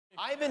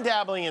I've been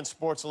dabbling in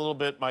sports a little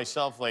bit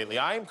myself lately.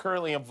 I am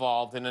currently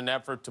involved in an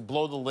effort to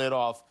blow the lid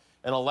off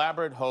an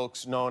elaborate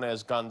hoax known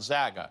as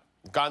Gonzaga.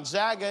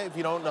 Gonzaga, if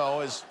you don't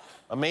know, is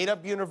a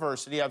made-up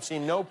university. I've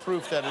seen no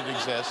proof that it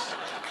exists.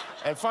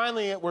 And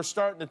finally, we're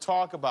starting to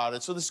talk about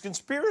it. So this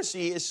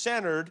conspiracy is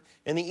centered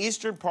in the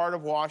eastern part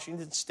of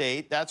Washington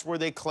State. That's where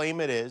they claim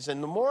it is.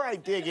 And the more I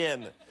dig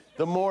in,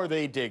 the more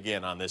they dig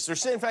in on this.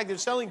 In fact, they're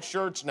selling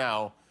shirts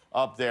now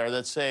up there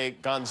that say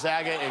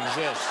Gonzaga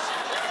exists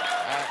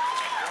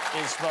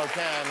in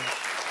Spokane.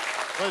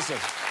 Listen,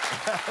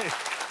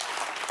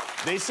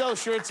 they sell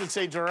shirts that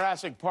say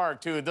Jurassic Park,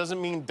 too. It doesn't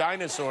mean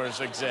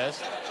dinosaurs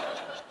exist.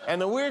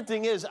 And the weird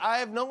thing is, I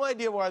have no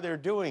idea why they're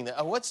doing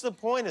that. What's the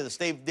point of this?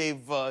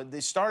 They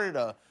started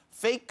a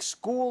fake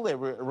school. They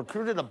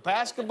recruited a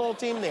basketball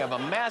team. They have a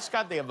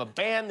mascot. They have a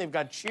band. They've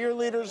got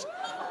cheerleaders.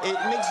 It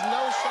makes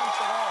no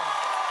sense at all.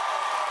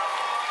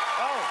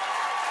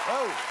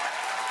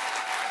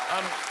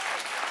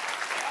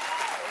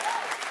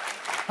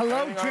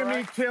 Hello, Jimmy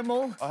right?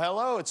 Kimmel. Oh,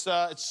 hello. It's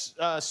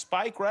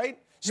Spike, right?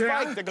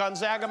 Spike, yeah. The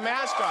Gonzaga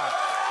mascot.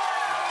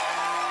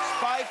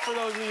 Spike, for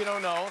those of you who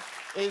don't know,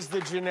 is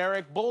the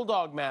generic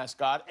bulldog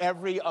mascot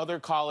every other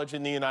college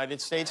in the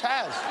United States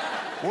has.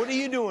 What are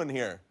you doing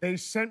here? They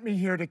sent me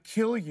here to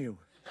kill you.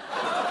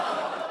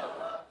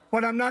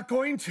 But I'm not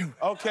going to.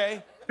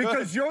 Okay.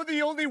 Because you're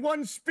the only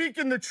one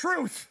speaking the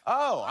truth.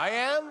 Oh, I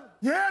am?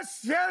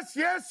 Yes.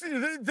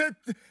 The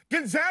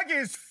Gonzaga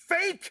is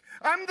fake.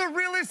 I'm the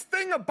realest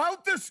thing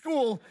about this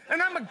school. And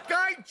I'm a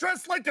guy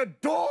dressed like a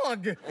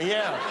dog.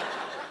 Yeah.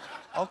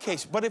 Okay,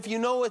 but if you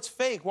know it's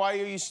fake, why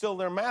are you still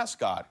their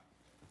mascot?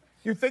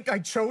 You think I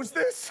chose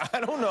this? I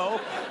don't know.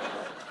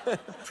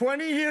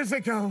 20 years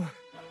ago,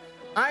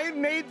 I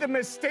made the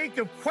mistake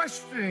of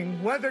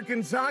questioning whether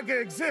Gonzaga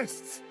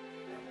exists.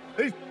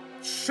 They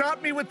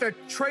shot me with a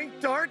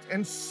tranq dart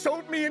and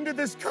sewed me into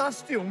this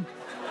costume.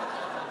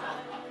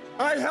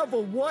 I have a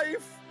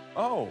wife.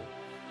 Oh.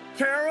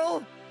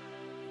 Carol?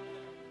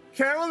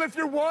 Carol, if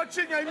you're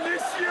watching, I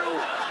miss you.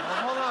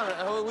 Hold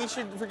on. We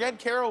should forget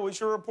Carol. We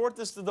should report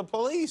this to the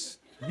police.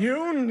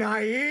 You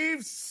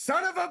naive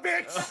son of a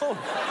bitch! Oh.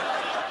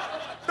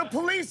 The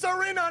police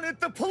are in on it.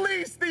 The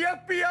police, the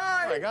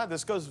FBI. Oh, my God,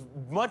 this goes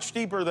much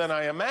deeper than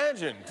I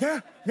imagined.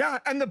 Yeah,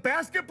 and the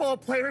basketball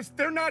players,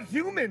 they're not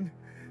human.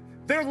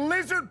 They're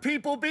lizard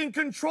people being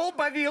controlled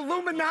by the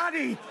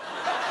Illuminati. Okay.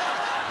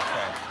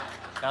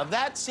 Now,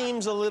 that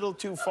seems a little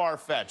too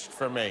far-fetched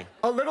for me.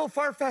 A little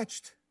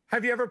far-fetched.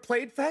 Have you ever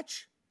played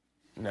fetch?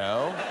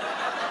 No.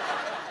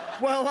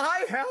 Well,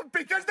 I have,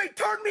 because they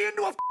turned me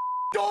into a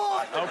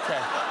dog. Okay.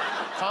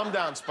 Calm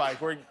down, Spike.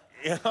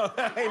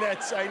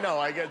 I know,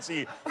 I can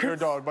see your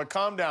dog, but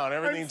calm down.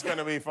 Everything's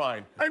gonna be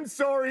fine. I'm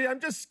sorry. I'm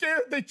just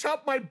scared they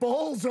chopped my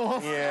balls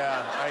off.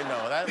 Yeah, I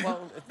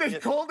know. They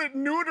called it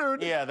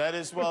neutered. Yeah, that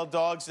is, well,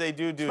 dogs, they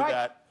do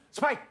that.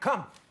 Spike,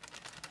 come.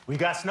 We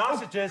got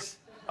sausages.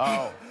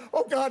 Oh.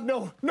 Oh, God,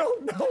 no.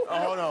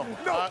 Oh,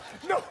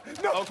 No.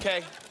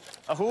 Okay.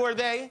 Who are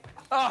they?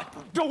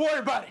 Don't worry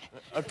about it.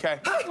 Okay.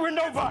 We're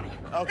nobody.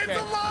 Okay. It's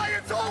a lie.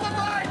 It's all a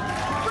lie.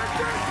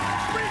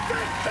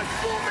 Resist. The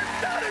school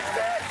does not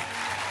exist.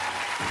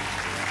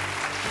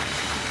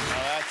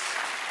 Now that's...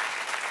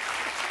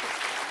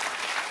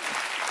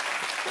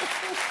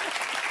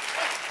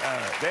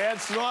 They had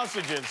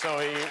sausages, so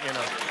he, you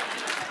know.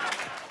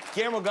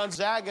 Guillermo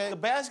Gonzaga, the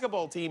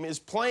basketball team, is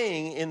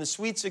playing in the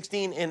Sweet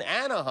 16 in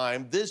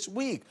Anaheim this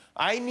week.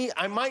 I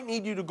might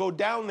need you to go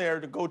down there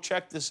to go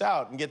check this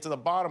out and get to the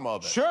bottom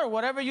of it. Sure,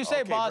 whatever you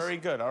say, boss. Very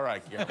good. All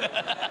right, Guillermo.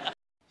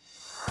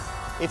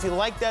 If you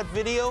like that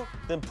video,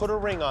 then put a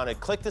ring on it.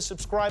 Click the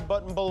subscribe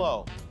button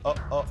below.